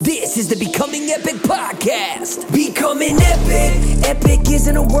is the Becoming Epic podcast. Becoming epic. Epic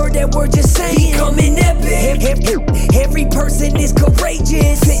isn't a word that we're just saying. Becoming epic. Every person is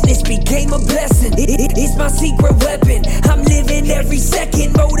courageous. Fitness became a blessing. It's my secret weapon. I'm living every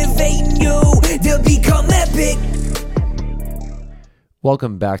second, motivating you to become epic.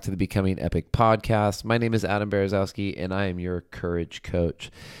 Welcome back to the Becoming Epic podcast. My name is Adam Berezowski, and I am your courage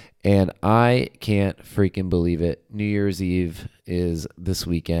coach. And I can't freaking believe it. New Year's Eve is this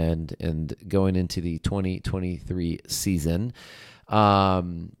weekend and going into the 2023 season.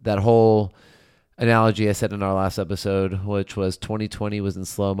 That whole analogy I said in our last episode, which was 2020 was in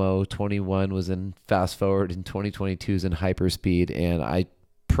slow-mo, 21 was in fast forward, and 2022 is in hyperspeed. And I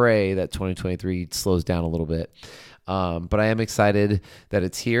pray that 2023 slows down a little bit. But I am excited that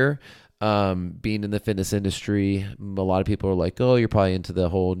it's here. Being in the fitness industry, a lot of people are like, oh, you're probably into the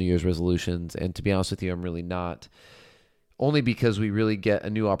whole New Year's resolutions. And to be honest with you, I'm really not. Only because we really get a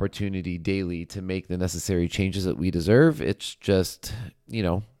new opportunity daily to make the necessary changes that we deserve. It's just,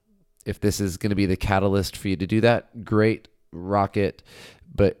 if this is going to be the catalyst for you to do that, great, rock it.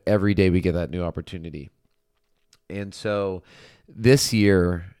 But every day we get that new opportunity. And so this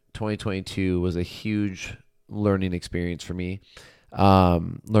year, 2022, was a huge learning experience for me.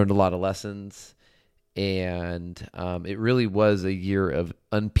 Learned a lot of lessons, and it really was a year of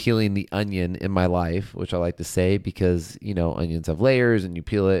unpeeling the onion in my life, which I like to say because, onions have layers and you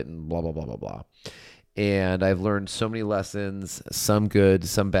peel it and blah, blah, blah, blah, blah. And I've learned so many lessons, some good,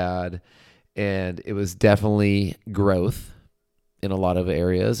 some bad, and it was definitely growth in a lot of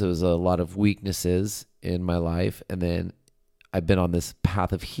areas. It was a lot of weaknesses in my life, and then I've been on this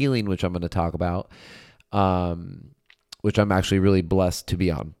path of healing, which I'm going to talk about, which I'm actually really blessed to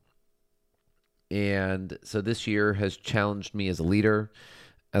be on. And so this year has challenged me as a leader,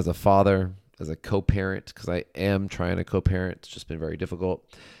 as a father, as a co-parent, because I am trying to co-parent. It's just been very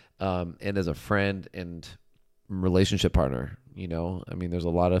difficult. And as a friend and relationship partner, there's a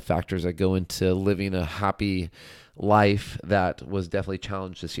lot of factors that go into living a happy life that was definitely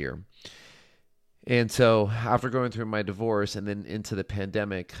challenged this year. And so after going through my divorce and then into the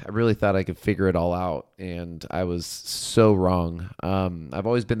pandemic, I really thought I could figure it all out. And I was so wrong. I've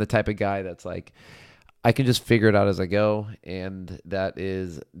always been the type of guy that's like, I can just figure it out as I go. And that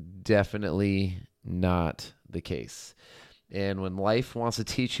is definitely not the case. And when life wants to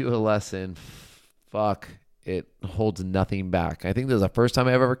teach you a lesson, it holds nothing back. I think this is the first time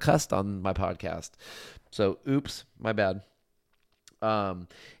I've ever cussed on my podcast. So oops, my bad.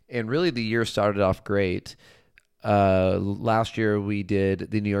 And really the year started off great. Last year we did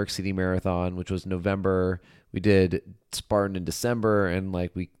the New York City Marathon, which was November. We did Spartan in December, and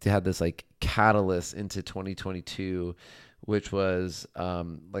we had this catalyst into 2022, which was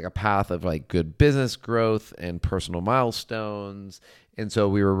a path of good business growth and personal milestones. And so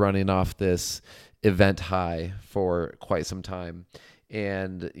we were running off this event high for quite some time.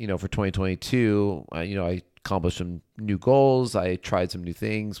 And, for 2022, I accomplished some new goals. I tried some new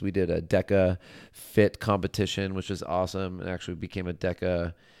things. We did a DECA Fit competition, which was awesome, and actually became a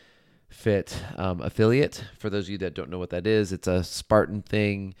DECA Fit affiliate. For those of you that don't know what that is, it's a Spartan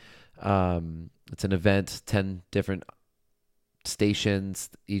thing. It's an event, 10 different stations.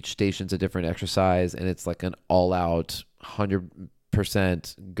 Each station's a different exercise, and it's like an all-out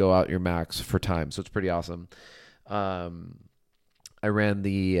 100% go out your max for time. So it's pretty awesome. I ran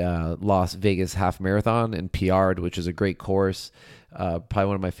the Las Vegas half marathon and PR'd, which is a great course. Probably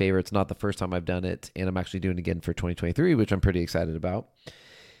one of my favorites. Not the first time I've done it. And I'm actually doing it again for 2023, which I'm pretty excited about.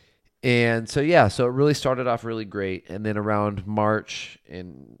 And so it really started off really great. And then around March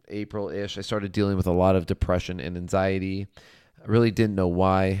and April-ish, I started dealing with a lot of depression and anxiety. I really didn't know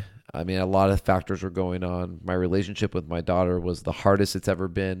why. A lot of factors were going on. My relationship with my daughter was the hardest it's ever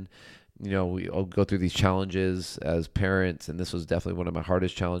been. We all go through these challenges as parents, and this was definitely one of my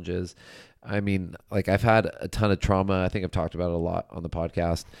hardest challenges. I've had a ton of trauma. I think I've talked about it a lot on the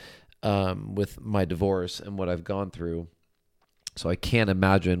podcast with my divorce and what I've gone through. So I can't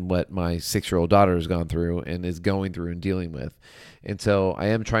imagine what my 6-year-old daughter has gone through and is going through and dealing with. And so I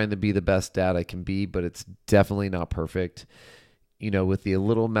am trying to be the best dad I can be, but it's definitely not perfect. With the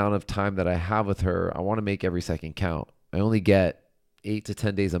little amount of time that I have with her, I want to make every second count. I only get 8 to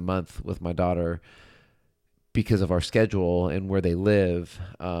 10 days a month with my daughter because of our schedule and where they live.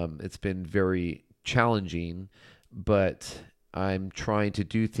 It's been very challenging, but I'm trying to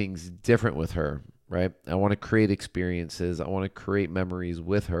do things different with her, right? I want to create experiences. I want to create memories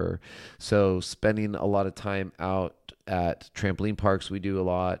with her. So spending a lot of time out at trampoline parks, we do a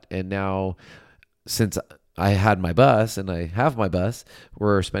lot. And now since I had my bus and I have my bus,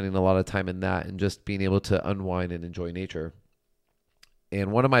 we're spending a lot of time in that and just being able to unwind and enjoy nature.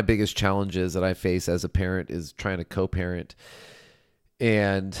 And one of my biggest challenges that I face as a parent is trying to co-parent.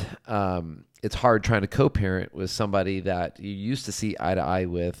 And it's hard trying to co-parent with somebody that you used to see eye to eye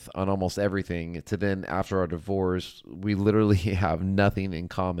with on almost everything, to then after our divorce, we literally have nothing in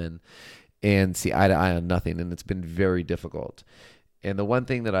common and see eye to eye on nothing. And it's been very difficult. And the one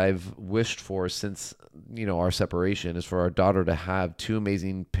thing that I've wished for since, our separation is for our daughter to have two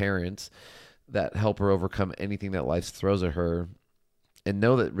amazing parents that help her overcome anything that life throws at her, and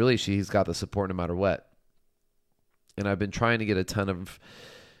know that really she's got the support no matter what. And I've been trying to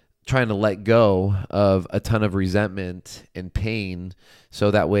let go of a ton of resentment and pain,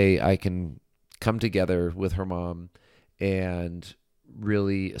 so that way I can come together with her mom and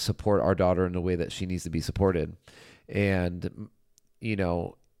really support our daughter in the way that she needs to be supported. And,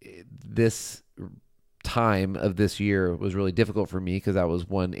 this time of this year was really difficult for me because that was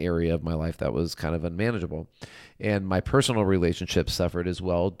one area of my life that was kind of unmanageable. And my personal relationships suffered as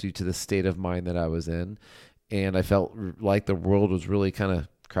well due to the state of mind that I was in. And I felt like the world was really kind of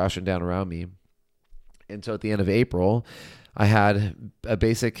crashing down around me. And so at the end of April, I had a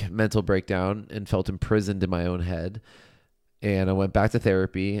basic mental breakdown and felt imprisoned in my own head. And I went back to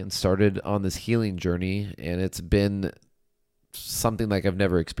therapy and started on this healing journey. And it's been something like I've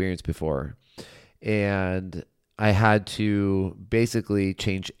never experienced before. And I had to basically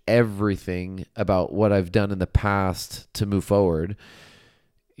change everything about what I've done in the past to move forward,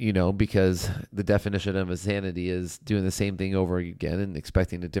 because the definition of insanity is doing the same thing over again and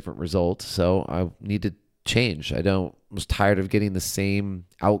expecting a different result. So I need to change. Was tired of getting the same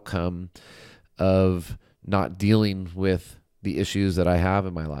outcome of not dealing with the issues that I have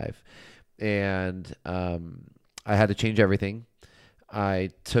in my life. And I had to change everything. I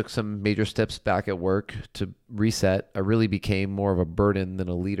took some major steps back at work to reset. I really became more of a burden than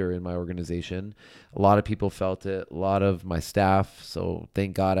a leader in my organization. A lot of people felt it, a lot of my staff. So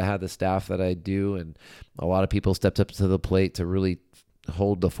thank God I had the staff that I do. And a lot of people stepped up to the plate to really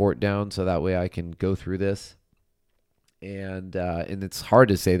hold the fort down so that way I can go through this. And it's hard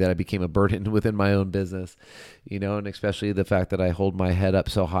to say that I became a burden within my own business, and especially the fact that I hold my head up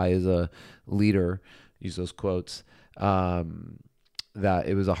so high as a leader, use those quotes, that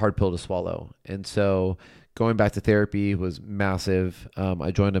it was a hard pill to swallow. And so going back to therapy was massive. I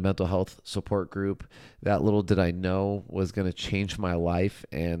joined a mental health support group that little did I know was going to change my life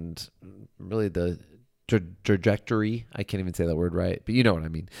and really the trajectory. I can't even say that word right, but you know what I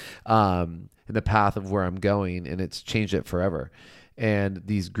mean. In the path of where I'm going, and it's changed it forever. And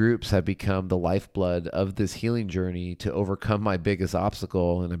these groups have become the lifeblood of this healing journey to overcome my biggest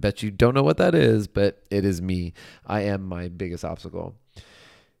obstacle. And I bet you don't know what that is, but it is me. I am my biggest obstacle.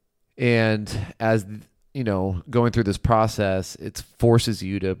 And as going through this process, it forces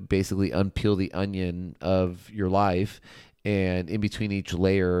you to basically unpeel the onion of your life. And in between each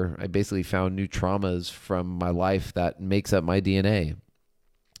layer, I basically found new traumas from my life that makes up my DNA.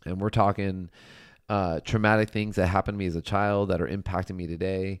 And we're talking traumatic things that happened to me as a child that are impacting me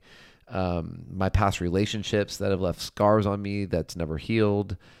today. My past relationships that have left scars on me that's never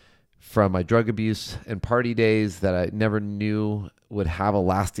healed. From my drug abuse and party days that I never knew would have a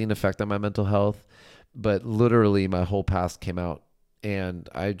lasting effect on my mental health. But literally my whole past came out, and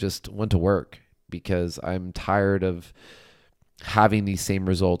I just went to work because I'm tired of having these same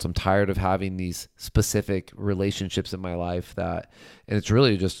results. I'm tired of having these specific relationships in my life and it's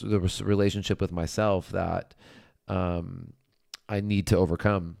really just the relationship with myself that I need to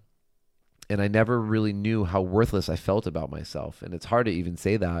overcome. And I never really knew how worthless I felt about myself. And it's hard to even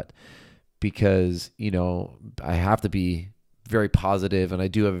say that because, I have to be very positive, and I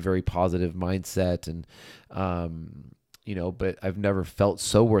do have a very positive mindset, and, but I've never felt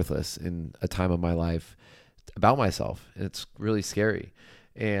so worthless in a time of my life about myself. And it's really scary.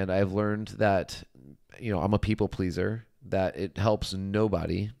 And I've learned that, I'm a people pleaser, that it helps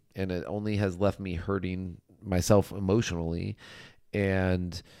nobody, and it only has left me hurting myself emotionally.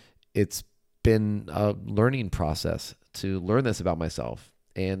 And it's been a learning process to learn this about myself,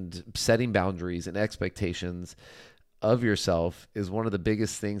 and setting boundaries and expectations of yourself is one of the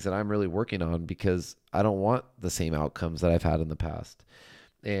biggest things that I'm really working on, because I don't want the same outcomes that I've had in the past.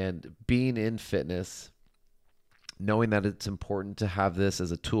 And being in fitness, knowing that it's important to have this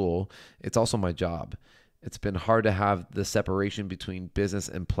as a tool, it's also my job. It's been hard to have the separation between business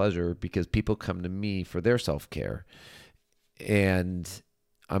and pleasure because people come to me for their self-care. And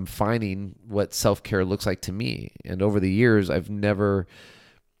I'm finding what self-care looks like to me. And over the years, I've never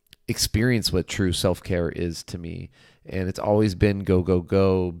experienced what true self-care is to me. And it's always been go, go,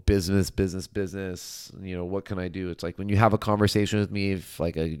 go, business, business, business. What can I do? It's like when you have a conversation with me, if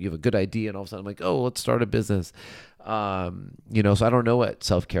you have a good idea and all of a sudden I'm like, oh, let's start a business. So I don't know what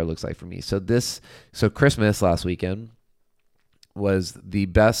self-care looks like for me. So Christmas last weekend was the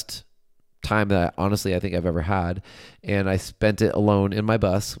best time that honestly I think I've ever had. And I spent it alone in my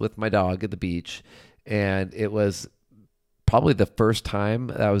bus with my dog at the beach. And it was probably the first time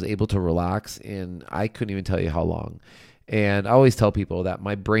that I was able to relax in, I couldn't even tell you how long. And I always tell people that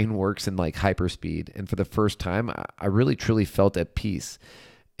my brain works in like hyperspeed. And for the first time, I really truly felt at peace.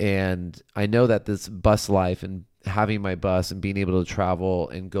 And I know that this bus life and having my bus and being able to travel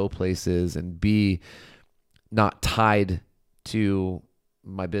and go places and be not tied to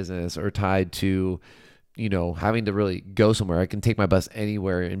my business or tied to, having to really go somewhere. I can take my bus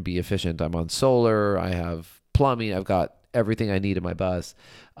anywhere and be efficient. I'm on solar. I have plumbing. I've got everything I need in my bus.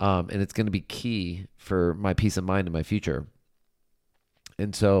 And it's going to be key for my peace of mind in my future.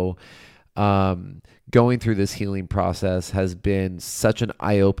 And so going through this healing process has been such an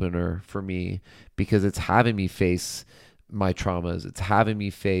eye-opener for me because it's having me face my traumas. It's having me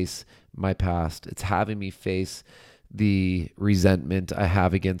face my past. It's having me face the resentment I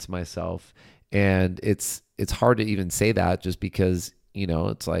have against myself. And it's hard to even say that just because,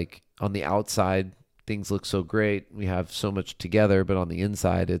 it's like on the outside, things look so great. We have so much together, but on the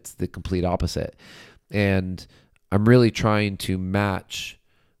inside, it's the complete opposite. And I'm really trying to match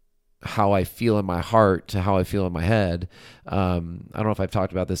how I feel in my heart to how I feel in my head. I don't know if I've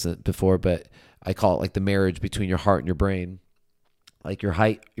talked about this before, but I call it like the marriage between your heart and your brain. Like your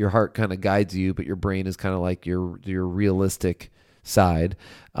heart kind of guides you, but your brain is kind of like your realistic side.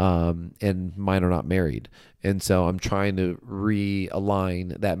 And mine are not married. And so I'm trying to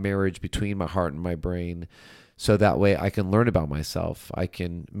realign that marriage between my heart and my brain so that way I can learn about myself. I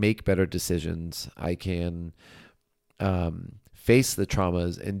can make better decisions. I can face the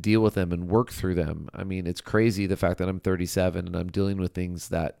traumas and deal with them and work through them. I mean, it's crazy the fact that I'm 37 and I'm dealing with things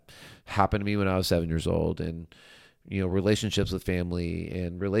that happened to me when I was 7 years old, and relationships with family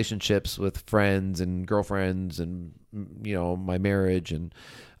and relationships with friends and girlfriends and my marriage and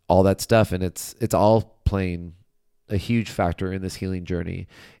all that stuff. And it's all playing a huge factor in this healing journey.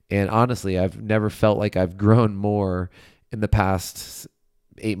 And honestly, I've never felt like I've grown more in the past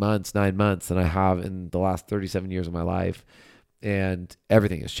 8 months, 9 months than I have in the last 37 years of my life. And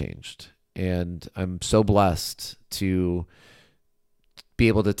everything has changed. And I'm so blessed to be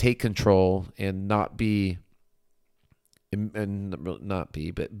able to take control and be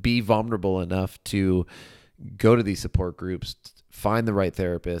vulnerable enough to go to these support groups, find the right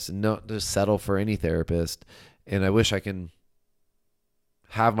therapist, and not just settle for any therapist. And I wish I can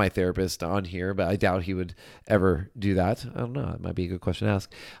have my therapist on here, but I doubt he would ever do that. I don't know. It might be a good question to ask,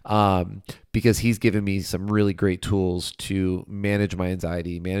 because he's given me some really great tools to manage my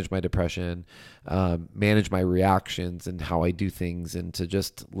anxiety, manage my depression, manage my reactions and how I do things, and to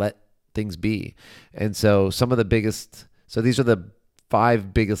just let things be. And so these are the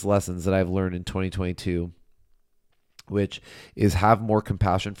 5 biggest lessons that I've learned in 2022, which is have more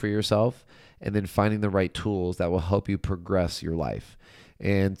compassion for yourself and then finding the right tools that will help you progress your life.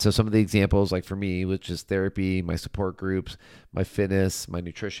 And so some of the examples, like for me, which is therapy, my support groups, my fitness, my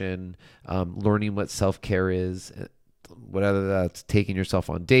nutrition, learning what self-care is, whether that's taking yourself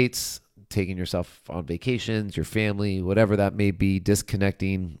on dates, taking yourself on vacations, your family, whatever that may be,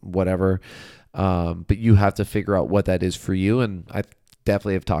 disconnecting, whatever. But you have to figure out what that is for you. And I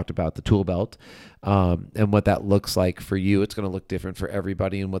definitely have talked about the tool belt, and what that looks like for you. It's going to look different for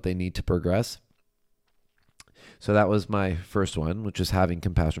everybody and what they need to progress. So that was my first one, which is having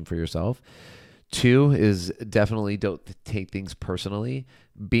compassion for yourself. 2 is definitely don't take things personally.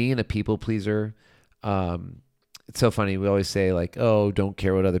 Being a people pleaser. It's so funny. We always say like, oh, don't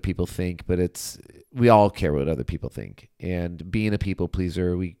care what other people think, but we all care what other people think. And being a people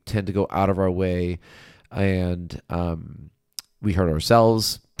pleaser, we tend to go out of our way, and we hurt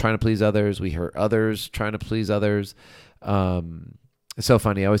ourselves trying to please others. We hurt others trying to please others. It's so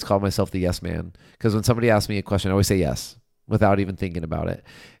funny. I always call myself the yes man, because when somebody asks me a question, I always say yes without even thinking about it.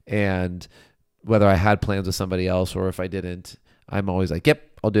 And whether I had plans with somebody else or if I didn't, I'm always like,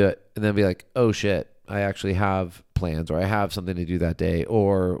 yep, I'll do it. And then be like, oh shit, I actually have plans, or I have something to do that day,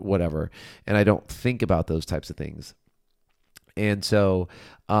 or whatever. And I don't think about those types of things. And so,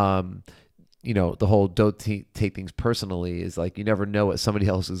 the whole don't take things personally is like, you never know what somebody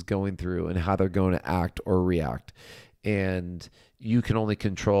else is going through and how they're going to act or react. And you can only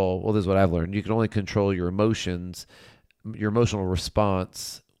control, well, this is what I've learned. You can only control your emotions, your emotional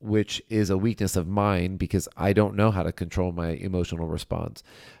response which is a weakness of mine because I don't know how to control my emotional response.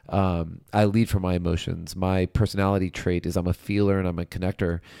 I lead from my emotions. My personality trait is I'm a feeler and I'm a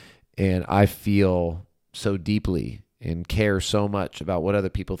connector, and I feel so deeply and care so much about what other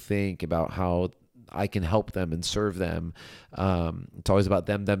people think, about how I can help them and serve them. It's always about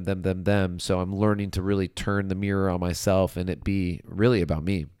them, them, them, them, them. So I'm learning to really turn the mirror on myself and it be really about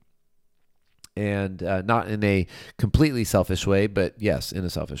me. And not in a completely selfish way, but yes, in a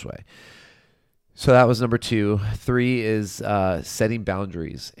selfish way. So that was number 2. 3 is setting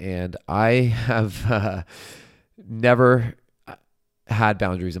boundaries. And I have never had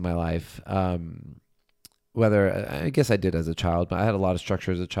boundaries in my life. Whether, I guess I did as a child, but I had a lot of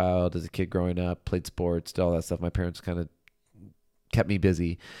structure as a child, as a kid growing up, played sports, did all that stuff. My parents kind of kept me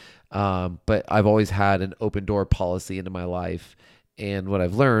busy. But I've always had an open door policy into my life. And what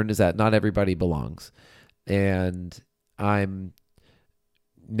I've learned is that not everybody belongs. And I'm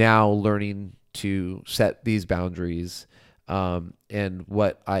now learning to set these boundaries, and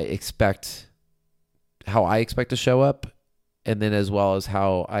what I expect, how I expect to show up, and then as well as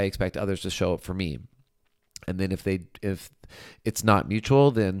how I expect others to show up for me. And then if it's not mutual,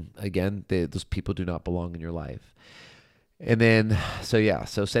 then again, those people do not belong in your life. And then, so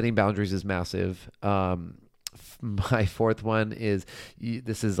setting boundaries is massive. My 4th one is,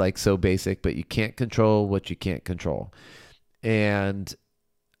 this is like so basic, but you can't control what you can't control. And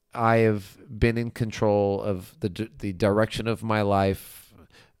I have been in control of the direction of my life.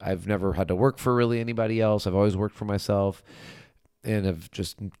 I've never had to work for really anybody else. I've always worked for myself and have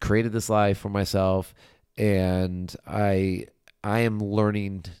just created this life for myself. And I am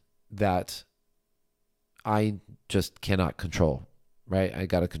learning that I just cannot control, right? I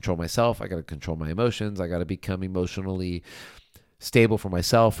got to control myself. I got to control my emotions. I got to become emotionally stable for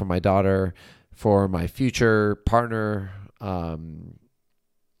myself, for my daughter, for my future partner, and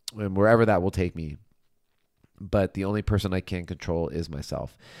wherever that will take me. But the only person I can control is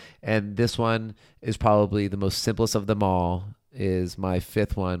myself. And this one is probably the most simplest of them all, is my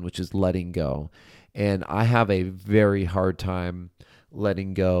 5th one, which is letting go. And I have a very hard time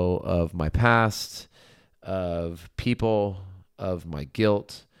letting go of my past, of people, of my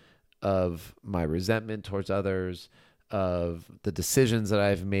guilt, of my resentment towards others, of the decisions that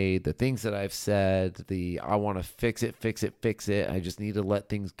I've made, the things that I've said, I want to fix it. I just need to let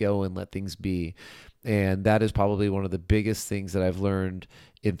things go and let things be. And that is probably one of the biggest things that I've learned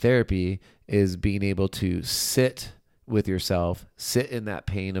in therapy, is being able to sit with yourself, sit in that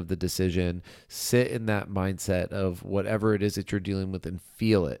pain of the decision, sit in that mindset of whatever it is that you're dealing with and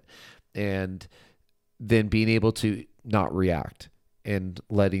feel it. And then being able to not react and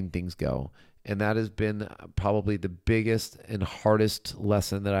letting things go. And that has been probably the biggest and hardest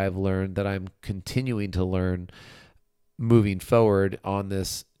lesson that I've learned, that I'm continuing to learn moving forward on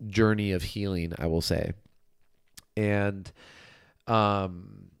this journey of healing, I will say. And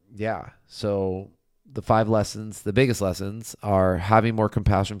so the 5 lessons, the biggest lessons, are having more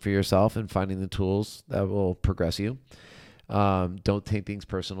compassion for yourself and finding the tools that will progress you. Don't take things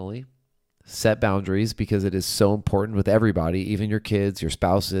personally. Set boundaries, because it is so important with everybody, even your kids, your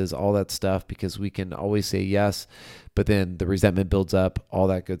spouses, all that stuff, because we can always say yes, but then the resentment builds up, all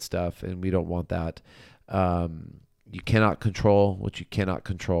that good stuff, and we don't want that. You cannot control what you cannot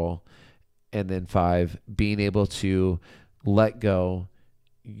control. And then 5, being able to let go,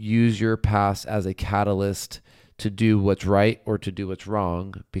 use your past as a catalyst to do what's right or to do what's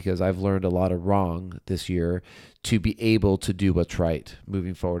wrong, because I've learned a lot of wrong this year, to be able to do what's right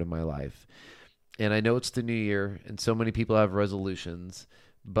moving forward in my life. And I know it's the new year and so many people have resolutions,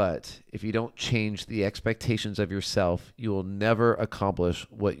 but if you don't change the expectations of yourself, you will never accomplish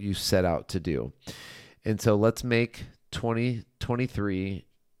what you set out to do. And so let's make 2023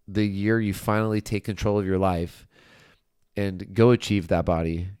 the year you finally take control of your life and go achieve that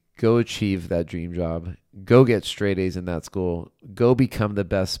body, go achieve that dream job, go get straight A's in that school, go become the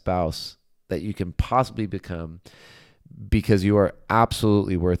best spouse that you can possibly become, because you are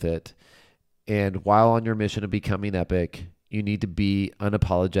absolutely worth it. And while on your mission of becoming epic, you need to be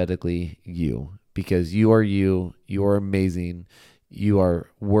unapologetically you, because you are amazing. You are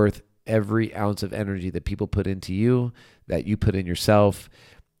worth every ounce of energy that people put into you, that you put in yourself,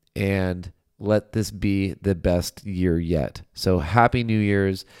 and let this be the best year yet. So happy New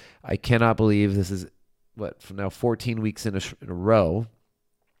Year's. I cannot believe this is from now 14 weeks in a row.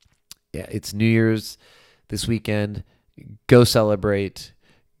 Yeah, it's New Year's this weekend. Go celebrate.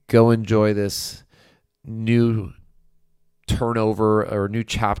 Go enjoy this new turnover or new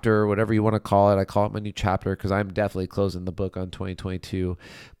chapter, whatever you want to call it. I call it my new chapter because I'm definitely closing the book on 2022,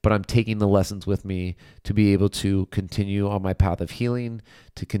 but I'm taking the lessons with me to be able to continue on my path of healing,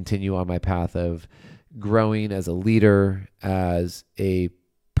 to continue on my path of growing as a leader, as a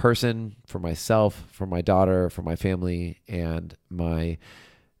person, for myself, for my daughter, for my family, and my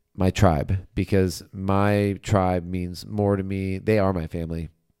tribe, because my tribe means more to me. They are my family,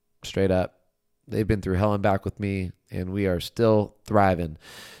 straight up. They've been through hell and back with me, and we are still thriving.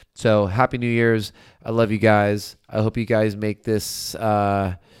 So happy New Year's. I love you guys. I hope you guys make this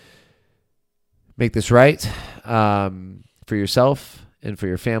right for yourself and for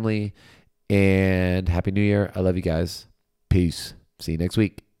your family. And happy New Year. I love you guys. Peace. See you next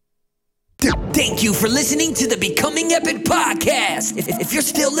week. Thank you for listening to the Becoming Epic podcast. If you're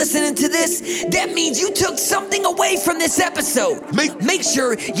still listening to this, that means you took something away from this episode. Make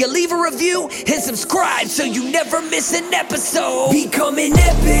sure you leave a review and subscribe so you never miss an episode. Becoming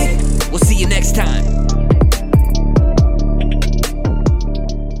Epic. We'll see you next time.